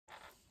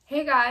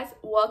Hey guys,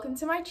 welcome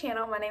to my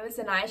channel. My name is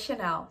Anaya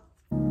Chanel.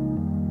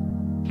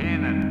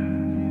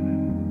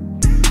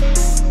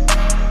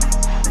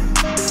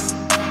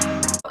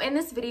 In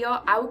this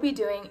video, I will be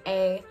doing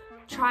a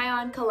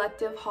try-on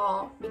collective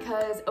haul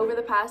because over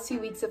the past 2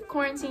 weeks of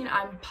quarantine,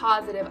 I'm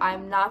positive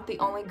I'm not the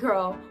only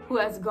girl who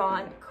has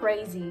gone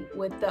crazy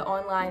with the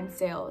online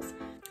sales.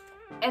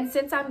 And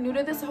since I'm new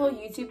to this whole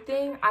YouTube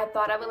thing, I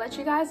thought I would let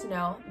you guys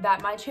know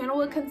that my channel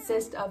will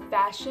consist of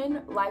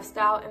fashion,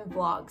 lifestyle, and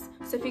vlogs.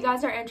 So if you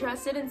guys are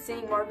interested in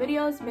seeing more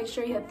videos, make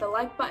sure you hit the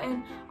like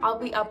button. I'll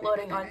be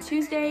uploading on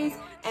Tuesdays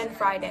and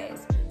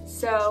Fridays.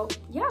 So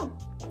yeah,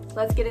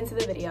 let's get into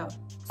the video.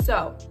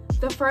 So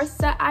the first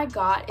set I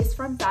got is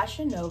from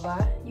Fashion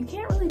Nova. You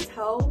can't really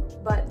tell,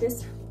 but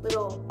there's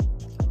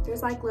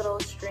like little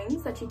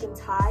strings that you can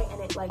tie and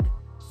it like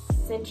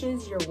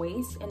cinches your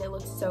waist and it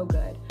looks so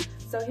good.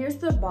 So here's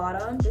the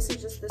bottom. This is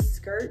just the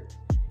skirt.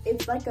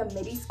 It's like a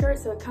midi skirt,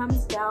 so it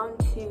comes down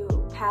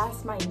to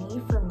past my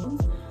knee for me.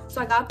 So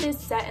I got this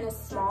set in a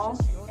small,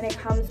 and it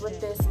comes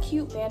with this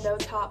cute bandeau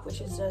top, which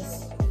is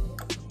just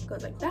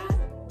goes like that,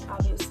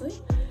 obviously.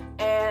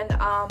 And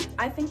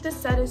I think this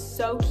set is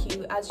so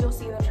cute, as you'll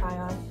see in the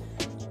try-on.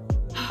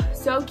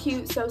 So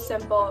cute, so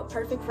simple,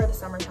 perfect for the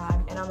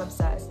summertime, and I'm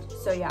obsessed.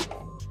 So yeah.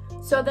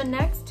 So the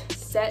next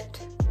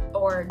set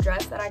or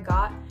dress that I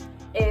got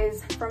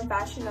is from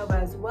Fashion Nova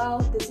as well.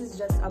 This is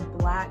just a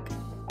black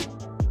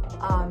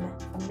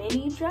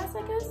mini dress,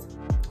 I guess.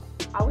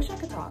 I wish I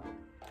could talk.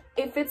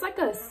 It fits like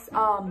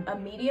a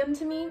medium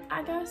to me,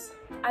 I guess.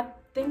 I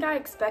think I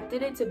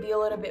expected it to be a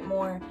little bit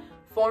more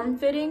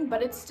form-fitting,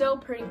 but it's still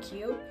pretty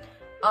cute.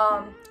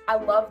 I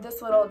love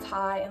this little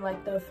tie and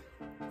like the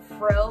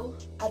frill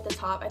at the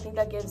top. I think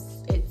that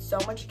gives it so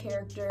much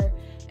character,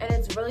 and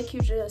it's really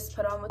cute to just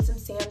put on with some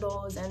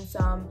sandals and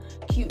some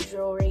cute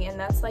jewelry, and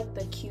that's like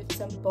the cute,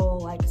 simple,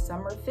 like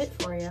summer fit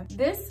for you.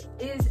 This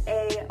is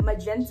a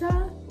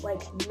magenta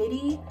like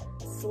midi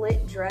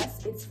slit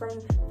dress. It's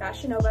from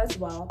Fashion Nova as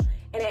well,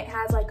 and it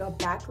has like a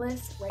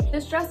backless right here.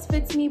 This dress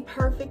fits me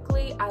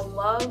perfectly. I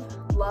love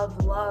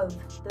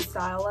the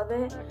style of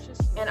it,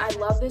 and I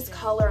love this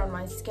color on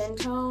my skin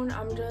tone.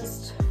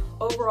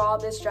 Overall,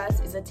 this dress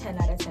is a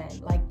 10 out of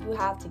 10. Like, you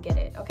have to get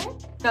it, okay?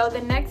 So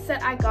the next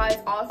set I got is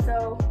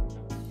also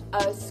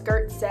a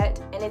skirt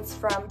set, and it's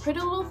from Pretty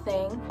Little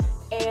Thing.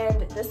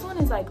 And this one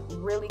is like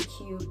really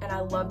cute, and I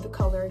love the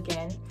color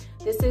again.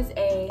 This is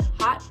a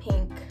hot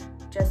pink,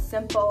 just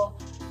simple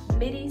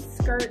midi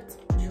skirt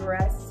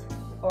dress,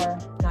 or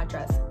not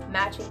dress,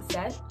 matching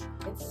set.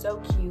 It's so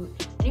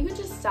cute, and you can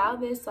just style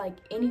this like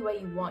any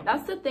way you want.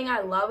 That's the thing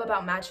I love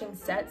about matching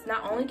sets.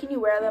 Not only can you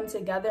wear them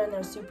together and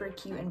they're super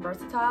cute and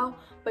versatile,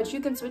 but you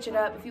can switch it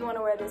up. If you want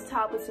to wear this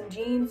top with some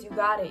jeans, you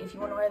got it. If you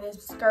want to wear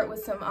this skirt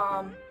with some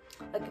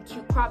like a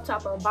cute crop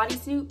top or a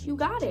bodysuit, you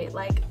got it.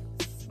 Like,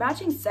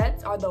 matching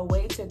sets are the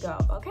way to go,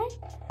 okay?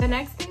 The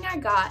next thing I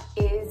got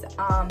is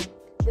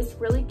this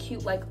really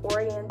cute like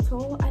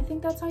oriental, I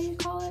think that's how you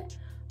call it,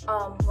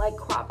 like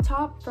crop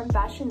top from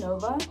Fashion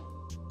Nova.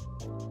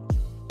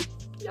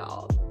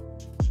 Y'all,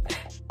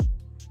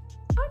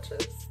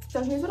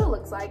 so here's what it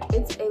looks like.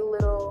 It's a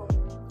little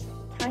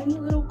tiny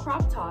little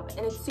crop top,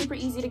 and it's super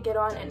easy to get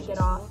on and get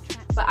off,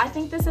 but I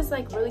think this is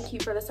like really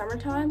cute for the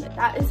summertime.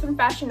 That is from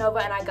Fashion Nova,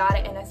 and I got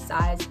it in a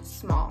size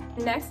small.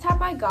 The next top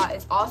I got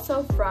is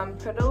also from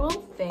Pretty Little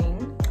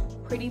Thing.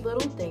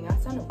 I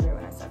sounded weird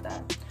when I said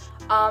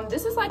that.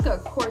 This is like a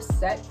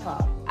corset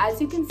top. As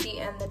you can see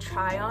in the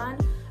try on,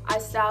 I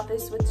styled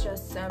this with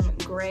just some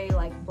gray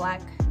like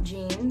black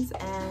jeans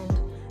and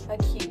a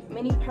cute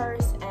mini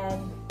purse,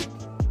 and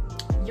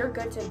you're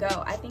good to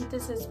go. I think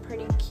this is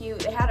pretty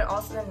cute. It had it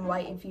also in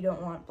white if you don't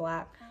want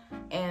black,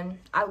 and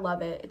I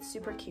love it. It's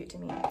super cute to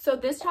me. So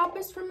this top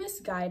is from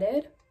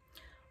Missguided.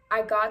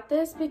 I got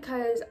this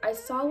because I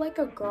saw like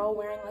a girl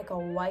wearing like a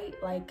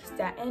white like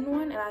satin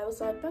one, and I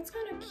was like, that's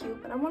kind of cute,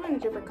 but I wanted a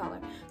different color.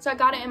 So I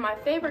got it in my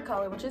favorite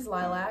color, which is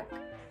lilac.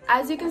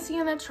 As you can see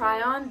in the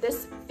try on,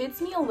 this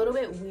fits me a little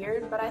bit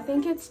weird, but I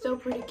think it's still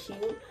pretty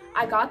cute.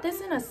 I got this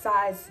in a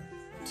size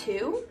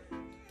 2,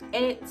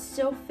 and it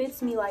still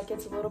fits me like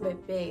it's a little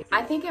bit big.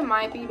 I think it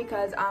might be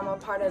because I'm a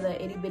part of the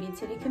itty bitty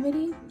titty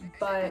committee,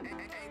 but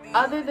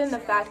other than the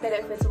fact that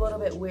it fits a little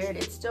bit weird,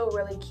 it's still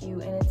really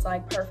cute, and it's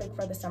like perfect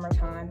for the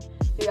summertime.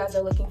 If you guys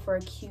are looking for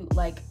a cute,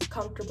 like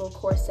comfortable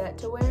corset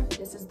to wear,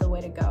 this is the way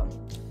to go.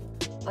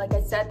 Like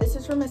I said, this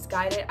is from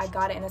Misguided. I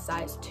got it in a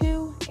size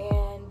 2,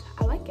 and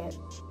I like it.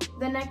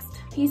 The next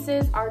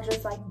pieces are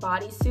just like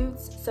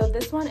bodysuits. So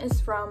this one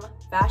is from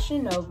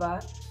Fashion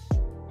Nova.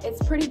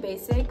 It's pretty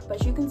basic,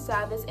 but you can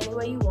style this any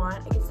way you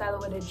want. You can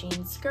style it with a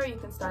jean skirt, you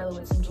can style it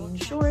with some jean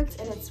shorts,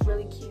 and it's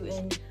really cute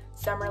and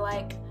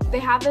summer-like. They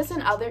have this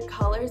in other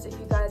colors if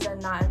you guys are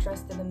not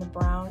interested in the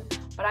brown,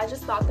 but I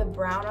just thought the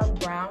brown on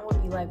brown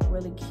would be like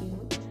really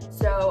cute.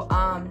 So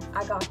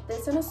I got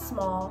this in a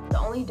small. The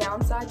only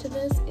downside to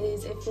this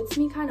is it fits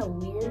me kind of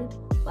weird.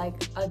 Like,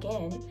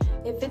 again,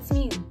 it fits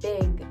me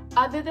big.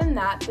 Other than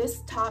that,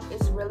 this top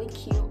is really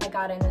cute. I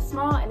got it in a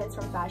small, and it's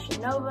from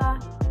Fashion Nova,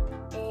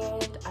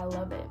 and I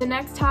love it. The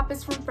next top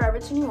is from Forever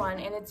 21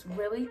 and it's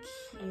really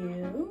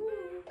cute.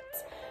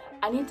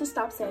 I need to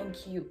stop saying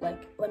cute.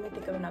 Like, let me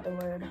think of another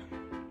word.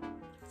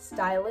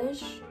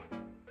 Stylish.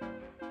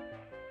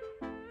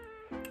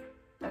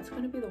 That's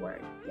gonna be the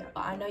word. Yeah,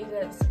 I know you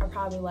guys are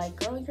probably like,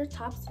 girl, your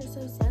tops are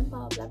so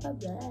simple, blah blah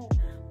blah.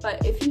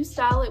 But if you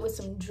style it with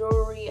some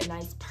jewelry, a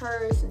nice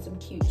purse, and some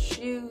cute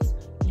shoes,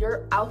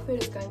 your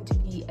outfit is going to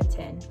be a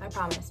 10, I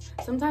promise.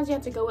 Sometimes you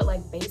have to go with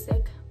like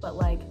basic but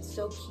like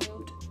so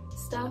cute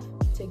stuff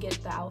to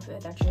get the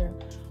outfit that you're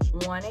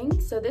wanting.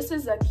 So this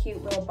is a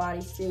cute little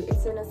bodysuit.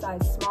 It's in a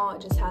size small.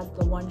 It just has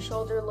the one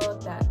shoulder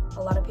look that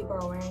a lot of people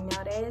are wearing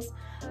nowadays,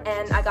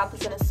 and I got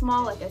this in a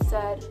small, like I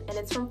said, and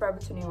it's from Forever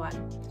 21.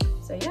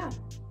 So yeah,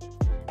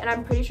 and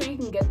I'm pretty sure you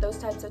can get those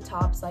types of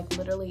tops like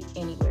literally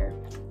anywhere.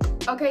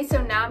 Okay,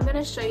 so now I'm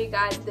gonna show you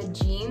guys the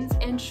jeans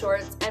and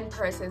shorts and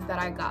purses that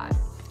I got.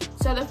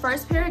 So the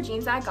first pair of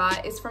jeans I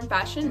got is from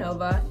Fashion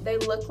Nova. They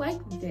look like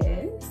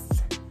this.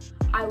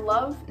 I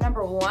love,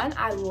 number one,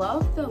 I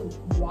love the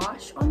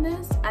wash on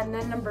this, and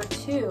then number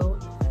two,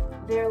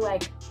 they're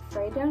like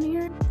frayed down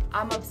here.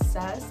 I'm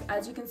obsessed.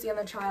 As you can see on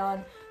the try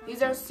on,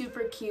 these are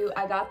super cute.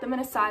 I got them in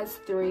a size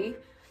 3.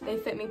 They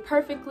fit me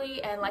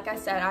perfectly, and like I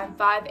said, I'm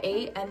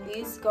 5'8", and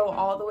these go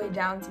all the way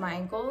down to my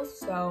ankles.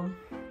 So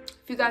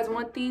if you guys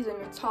want these and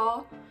you're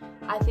tall,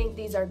 I think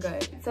these are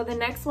good. So the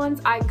next ones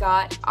I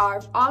got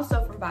are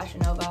also from Fashion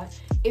Nova.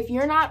 If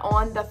you're not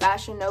on the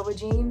Fashion Nova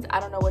jeans, I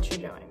don't know what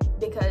you're doing,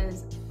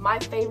 because my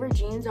favorite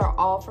jeans are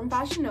all from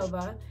Fashion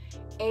Nova,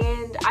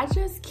 and I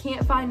just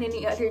can't find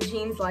any other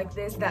jeans like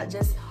this that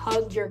just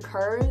hug your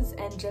curves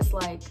and just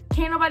like,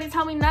 can't nobody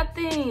tell me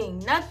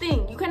nothing.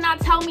 You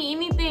cannot tell me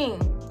anything,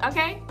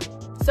 okay?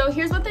 So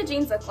here's what the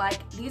jeans look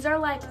like. These are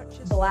like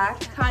black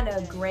kind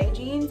of gray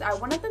jeans. I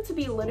wanted them to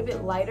be a little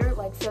bit lighter,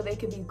 like so they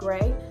could be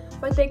gray,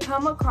 but they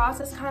come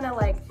across as kind of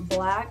like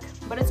black,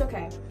 but it's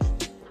okay.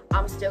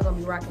 I'm still gonna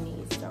be rocking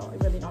these, so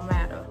it really don't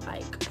matter,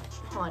 like,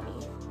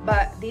 honey.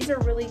 But these are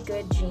really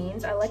good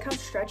jeans. I like how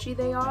stretchy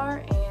they are,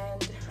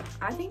 and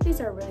I think these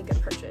are a really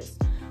good purchase.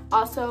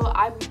 Also,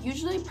 I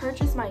usually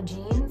purchase my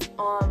jeans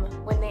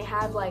when they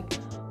have like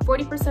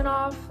 40%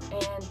 off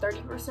and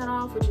 30%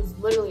 off, which is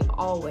literally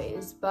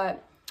always.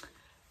 But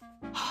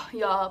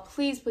y'all,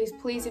 please, please,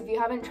 please, if you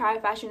haven't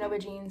tried Fashion Nova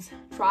jeans,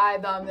 try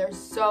them. They're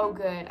so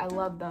good. I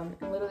love them.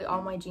 And literally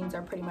all my jeans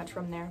are pretty much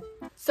from there.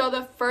 So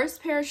the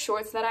first pair of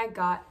shorts that I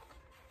got,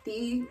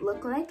 these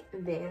look like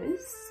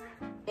this,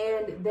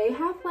 and they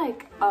have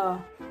like a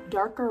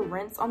darker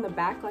rinse on the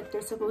back. Like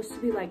they're supposed to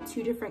be like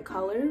 2 different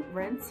color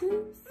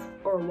rinses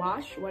or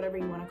wash, whatever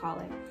you want to call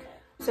it.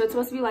 So it's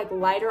supposed to be like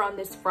lighter on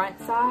this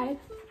front side,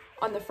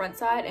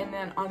 and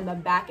then on the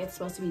back it's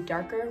supposed to be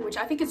darker, which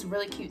I think is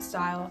really cute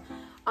style.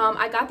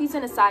 I got these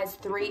in a size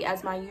 3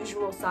 as my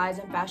usual size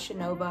in Fashion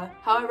Nova.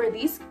 However,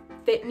 these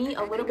fit me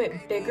a little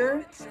bit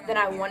bigger than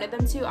I wanted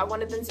them to. I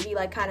wanted them to be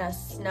like kind of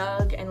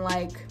snug and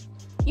like,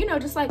 you know,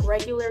 just like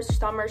regular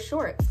summer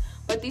shorts.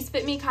 But these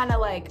fit me kind of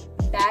like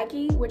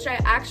baggy, which I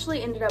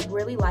actually ended up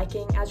really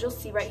liking, as you'll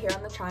see right here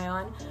on the try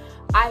on.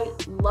 I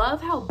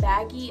love how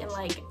baggy and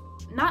like,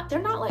 they're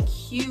not like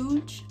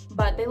huge,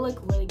 but they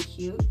look really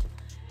cute.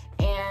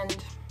 And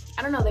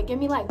I don't know, they give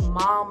me like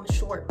mom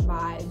short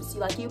vibes.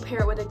 You pair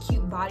it with a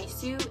cute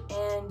bodysuit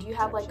and you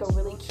have like a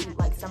really cute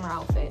like summer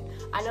outfit.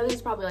 I know this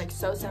is probably like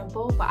so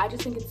simple, but I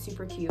just think it's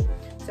super cute.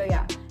 So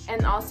yeah,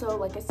 and also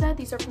like I said,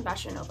 these are from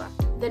Fashion Nova.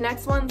 The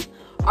next ones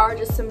are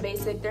just some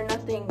basic, they're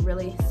nothing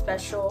really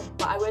special,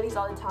 but I wear these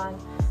all the time.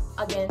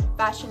 Again,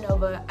 Fashion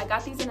Nova. I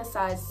got these in a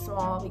size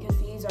small because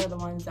these are the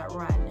ones that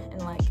run in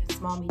like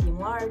small, medium,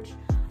 large.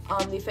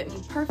 They fit me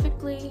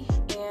perfectly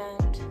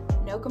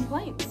and no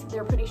complaints.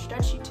 They're pretty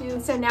stretchy too.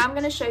 So now I'm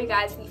gonna show you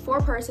guys the 4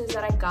 purses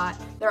that I got.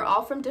 They're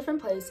all from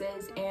different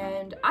places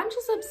and I'm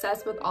just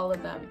obsessed with all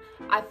of them.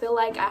 I feel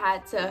like I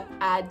had to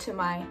add to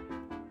my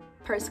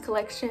purse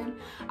collection.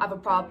 I have a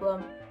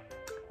problem.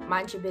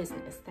 Mind your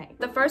business thing.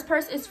 The first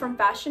purse is from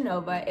Fashion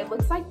Nova. It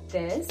looks like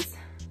this.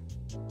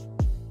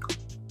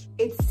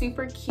 It's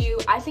super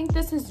cute. I think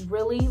this is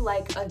really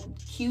like a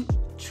cute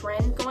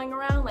trend going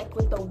around, like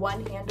with the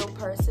one-handle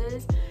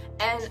purses.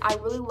 And I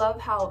really love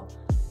how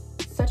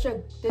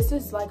this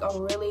is like a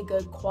really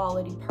good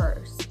quality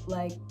purse.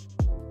 Like,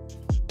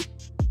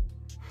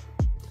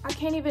 I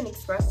can't even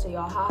express to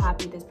y'all how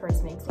happy this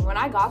purse makes me. When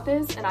I got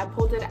this and I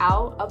pulled it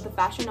out of the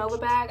Fashion Nova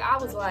bag, I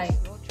was like,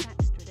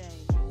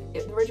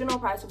 the original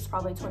price was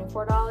probably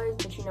 $24,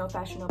 but you know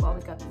Fashion Nova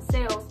always got the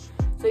sales,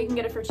 so you can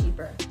get it for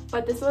cheaper.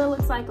 But this is what it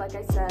looks like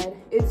I said.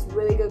 It's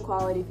really good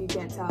quality if you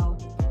can't tell.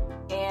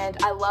 And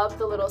I love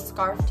the little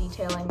scarf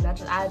detailing that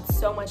just adds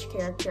so much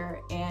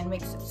character and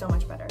makes it so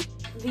much better.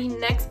 The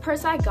next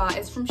purse I got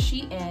is from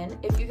SHEIN.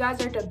 If you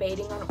guys are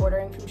debating on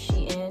ordering from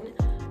SHEIN,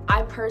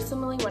 I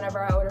personally,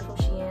 whenever I order from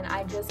SHEIN,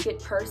 I just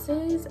get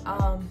purses.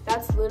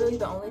 That's literally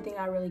the only thing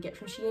I really get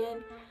from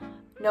SHEIN.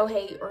 No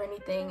hate or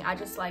anything, I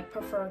just like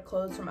prefer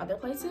clothes from other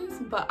places,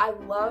 but I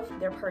love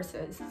their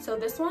purses. So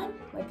this one,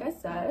 like I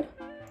said,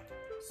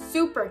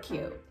 super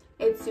cute.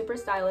 It's super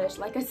stylish.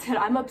 Like I said,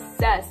 I'm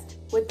obsessed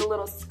with the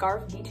little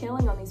scarf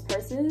detailing on these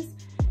purses.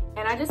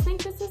 And I just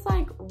think this is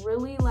like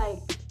really like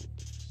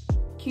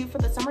cute for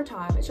the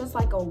summertime. It's just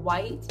like a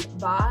white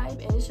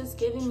vibe and it's just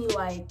giving me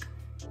like,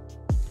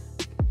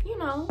 you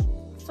know,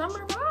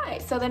 summer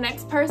vibe. So the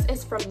next purse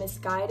is from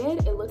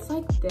Missguided. It looks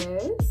like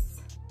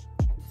this.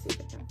 Let's see if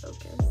it can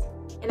focus.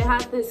 And it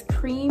has this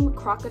cream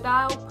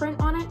crocodile print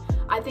on it.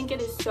 I think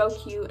it is so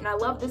cute and I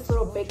love this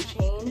little big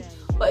chain.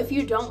 But if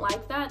you don't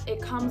like that,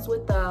 it comes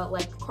with the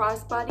like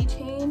crossbody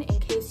chain in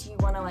case you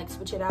want to like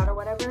switch it out or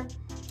whatever.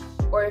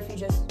 Or if you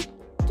just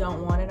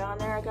don't want it on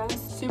there, I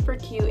guess. Super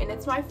cute, and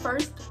it's my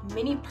first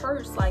mini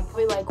purse. Like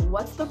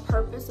what's the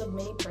purpose of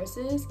mini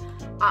purses?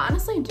 I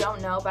honestly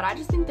don't know, but I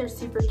just think they're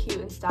super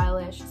cute and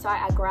stylish. So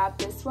I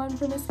grabbed this one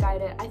from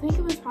Misguided. I think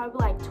it was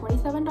probably like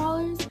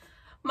 $27.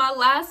 My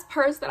last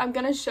purse that I'm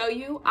gonna show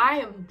you, I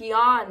am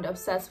beyond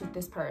obsessed with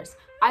this purse.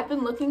 I've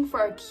been looking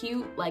for a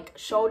cute like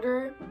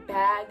shoulder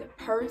bag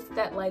purse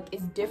that like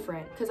is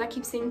different, because I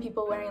keep seeing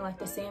people wearing like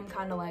the same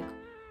kind of like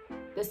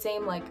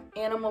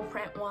animal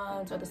print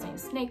ones or the same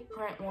snake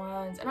print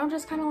ones, and I'm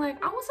just kind of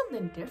like, I want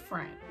something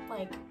different.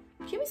 Like,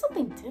 give me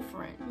something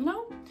different, you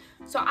know?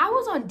 So I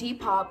was on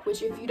Depop,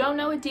 which if you don't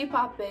know what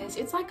Depop is,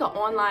 it's like an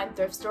online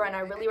thrift store, and I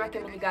really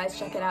recommend you guys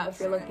check it out if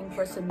you're looking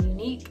for some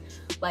unique,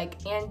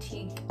 like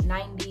antique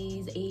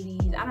 90s,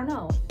 80s, I don't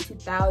know,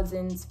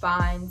 2000s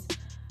finds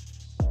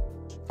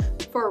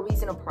for a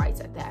reasonable price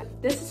at that.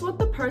 This is what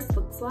the purse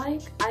looks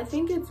like. I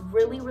think it's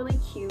really, really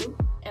cute.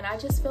 And I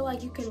just feel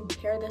like you can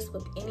pair this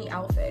with any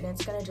outfit and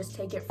it's gonna just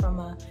take it from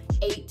a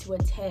 8 to a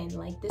 10.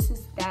 Like, this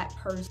is that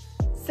purse.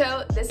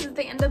 So this is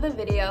the end of the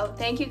video.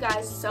 Thank you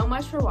guys so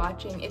much for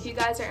watching. If you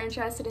guys are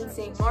interested in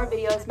seeing more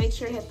videos, make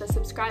sure to hit the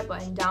subscribe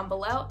button down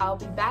below. I'll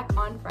be back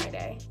on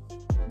Friday.